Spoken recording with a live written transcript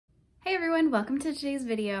Hey everyone, welcome to today's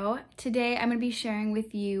video. Today I'm going to be sharing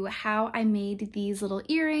with you how I made these little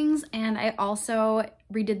earrings, and I also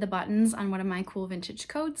redid the buttons on one of my cool vintage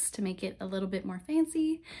coats to make it a little bit more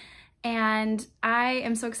fancy. And I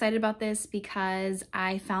am so excited about this because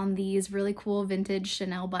I found these really cool vintage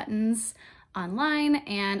Chanel buttons online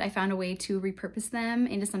and I found a way to repurpose them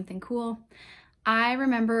into something cool. I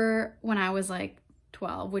remember when I was like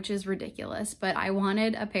 12, which is ridiculous, but I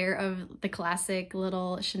wanted a pair of the classic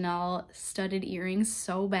little Chanel studded earrings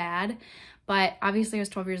so bad, but obviously I was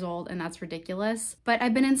 12 years old and that's ridiculous. But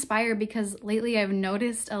I've been inspired because lately I've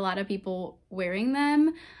noticed a lot of people wearing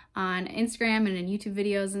them on Instagram and in YouTube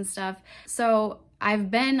videos and stuff. So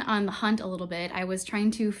I've been on the hunt a little bit. I was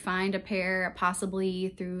trying to find a pair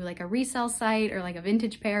possibly through like a resale site or like a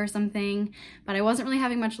vintage pair or something, but I wasn't really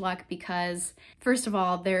having much luck because first of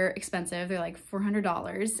all, they're expensive. They're like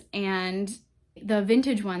 $400, and the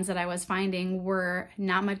vintage ones that I was finding were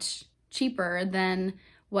not much cheaper than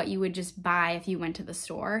what you would just buy if you went to the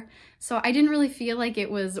store. So I didn't really feel like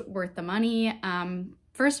it was worth the money.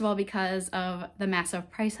 First of all, because of the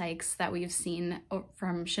massive price hikes that we've seen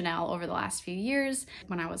from Chanel over the last few years.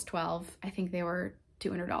 When I was 12, I think they were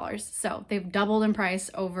 $200. So they've doubled in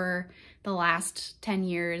price over the last 10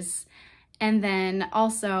 years. And then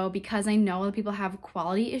also because I know that people have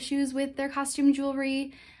quality issues with their costume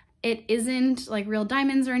jewelry, it isn't like real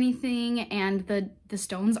diamonds or anything, and the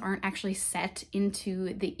stones aren't actually set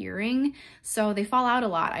into the earring. So they fall out a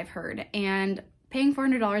lot, I've heard. And paying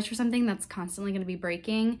 $400 for something that's constantly going to be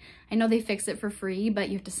breaking. I know they fix it for free, but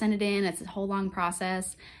you have to send it in. It's a whole long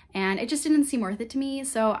process, and it just didn't seem worth it to me.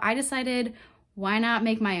 So I decided, why not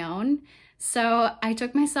make my own? So I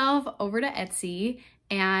took myself over to Etsy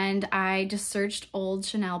and I just searched old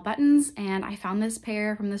Chanel buttons, and I found this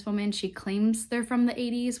pair from this woman. She claims they're from the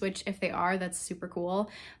 80s, which if they are, that's super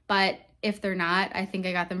cool. But if they're not, I think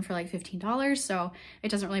I got them for like $15. So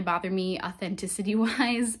it doesn't really bother me authenticity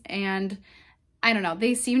wise. And I don't know,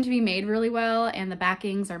 they seem to be made really well and the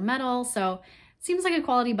backings are metal, so it seems like a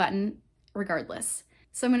quality button regardless.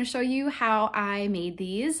 So I'm going to show you how I made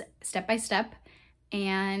these step by step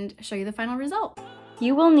and show you the final result.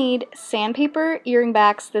 You will need sandpaper, earring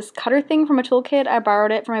backs, this cutter thing from a toolkit, I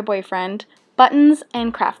borrowed it from my boyfriend, buttons,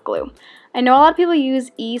 and craft glue. I know a lot of people use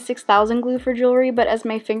E6000 glue for jewelry, but as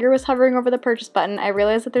my finger was hovering over the purchase button, I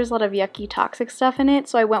realized that there's a lot of yucky toxic stuff in it,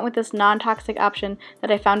 so I went with this non-toxic option that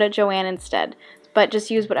I found at Joann instead, but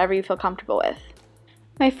just use whatever you feel comfortable with.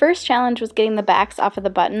 My first challenge was getting the backs off of the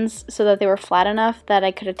buttons so that they were flat enough that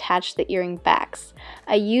I could attach the earring backs.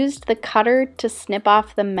 I used the cutter to snip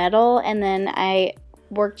off the metal, and then I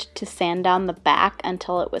worked to sand down the back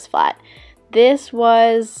until it was flat. This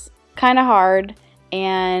was kind of hard,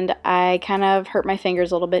 and I kind of hurt my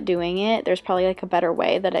fingers a little bit doing it. There's probably like a better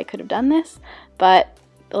way that I could have done this, but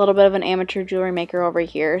a little bit of an amateur jewelry maker over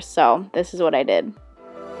here, so this is what I did.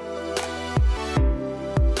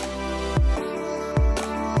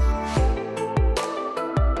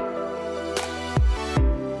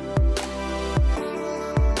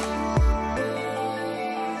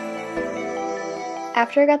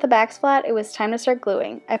 After I got the backs flat, it was time to start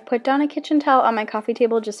gluing. I put down a kitchen towel on my coffee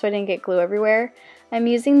table just so I didn't get glue everywhere. I'm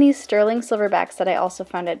using these sterling silver backs that I also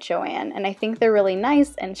found at Joann, and I think they're really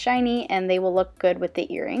nice and shiny and they will look good with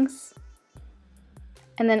the earrings.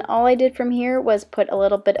 And then all I did from here was put a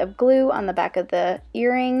little bit of glue on the back of the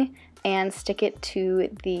earring and stick it to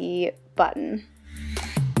the button.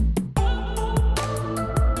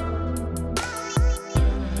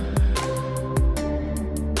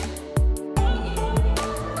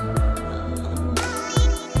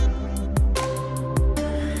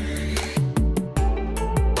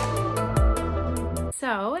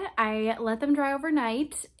 So I let them dry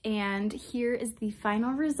overnight, and here is the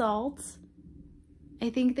final result. I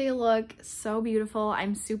think they look so beautiful.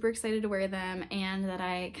 I'm super excited to wear them, and that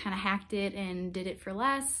I kind of hacked it and did it for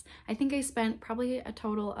less. I think I spent probably a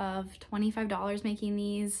total of $25 making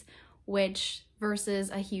these, which versus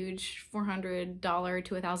a huge $400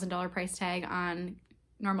 to $1,000 price tag on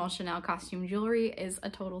normal Chanel costume jewelry is a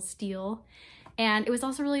total steal. And it was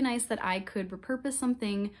also really nice that I could repurpose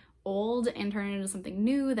something old and turn it into something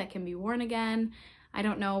new that can be worn again. I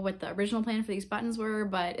don't know what the original plan for these buttons were,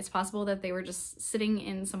 but it's possible that they were just sitting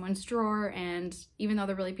in someone's drawer, and even though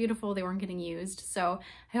they're really beautiful, they weren't getting used. So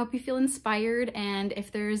I hope you feel inspired, and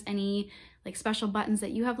if there's any like special buttons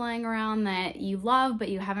that you have lying around that you love but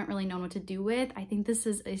you haven't really known what to do with, I think this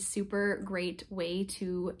is a super great way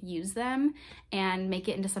to use them and make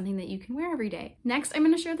it into something that you can wear every day. Next, I'm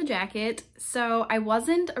going to share the jacket. So I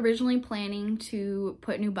wasn't originally planning to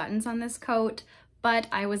put new buttons on this coat, but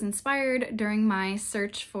I was inspired during my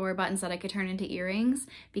search for buttons that I could turn into earrings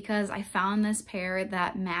because I found this pair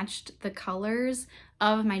that matched the colors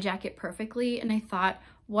of my jacket perfectly, and I thought,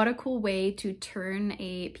 what a cool way to turn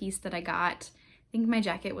a piece that I got. I think my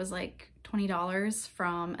jacket was like $20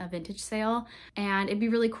 from a vintage sale, and it'd be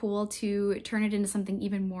really cool to turn it into something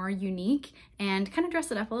even more unique and kind of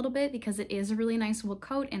dress it up a little bit because it is a really nice wool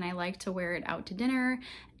coat and I like to wear it out to dinner,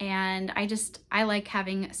 and I like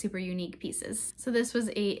having super unique pieces. So this was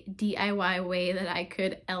a DIY way that I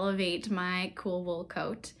could elevate my cool wool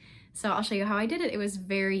coat. So I'll show you how I did it. It was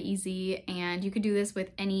very easy, and you could do this with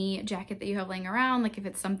any jacket that you have laying around. Like if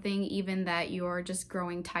it's something even that you're just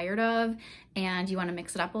growing tired of and you want to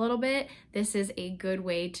mix it up a little bit, this is a good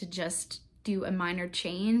way to just do a minor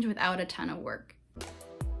change without a ton of work.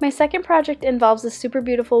 My second project involves a super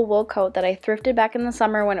beautiful wool coat that I thrifted back in the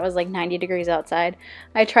summer when it was like 90 degrees outside.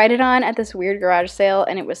 I tried it on at this weird garage sale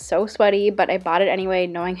and it was so sweaty, but I bought it anyway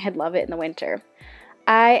knowing I'd love it in the winter.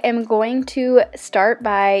 I am going to start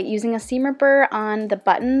by using a seam ripper on the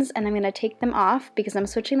buttons, and I'm going to take them off because I'm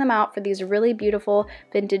switching them out for these really beautiful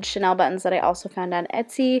vintage Chanel buttons that I also found on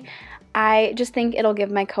Etsy. I just think it'll give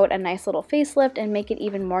my coat a nice little facelift and make it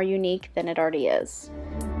even more unique than it already is.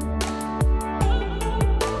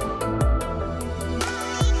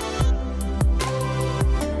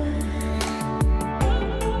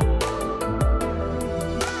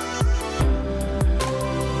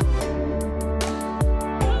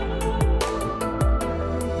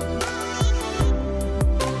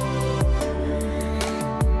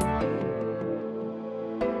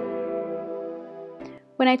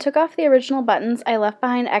 When I took off the original buttons, I left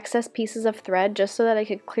behind excess pieces of thread just so that I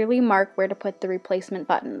could clearly mark where to put the replacement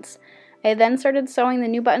buttons. I then started sewing the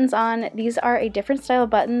new buttons on. These are a different style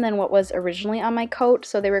button than what was originally on my coat,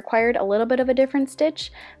 so they required a little bit of a different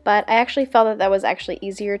stitch, but I actually felt that that was actually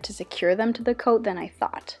easier to secure them to the coat than I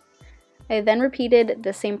thought. I then repeated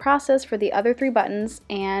the same process for the other 3 buttons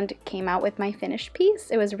and came out with my finished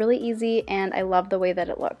piece. It was really easy and I love the way that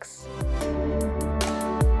it looks.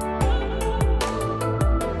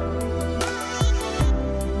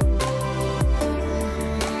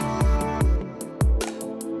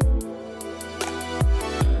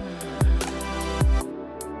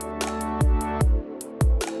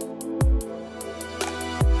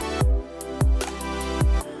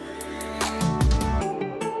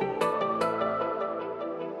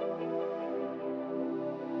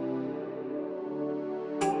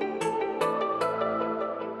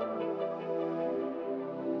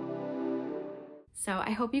 So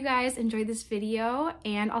I hope you guys enjoyed this video,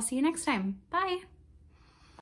 and I'll see you next time.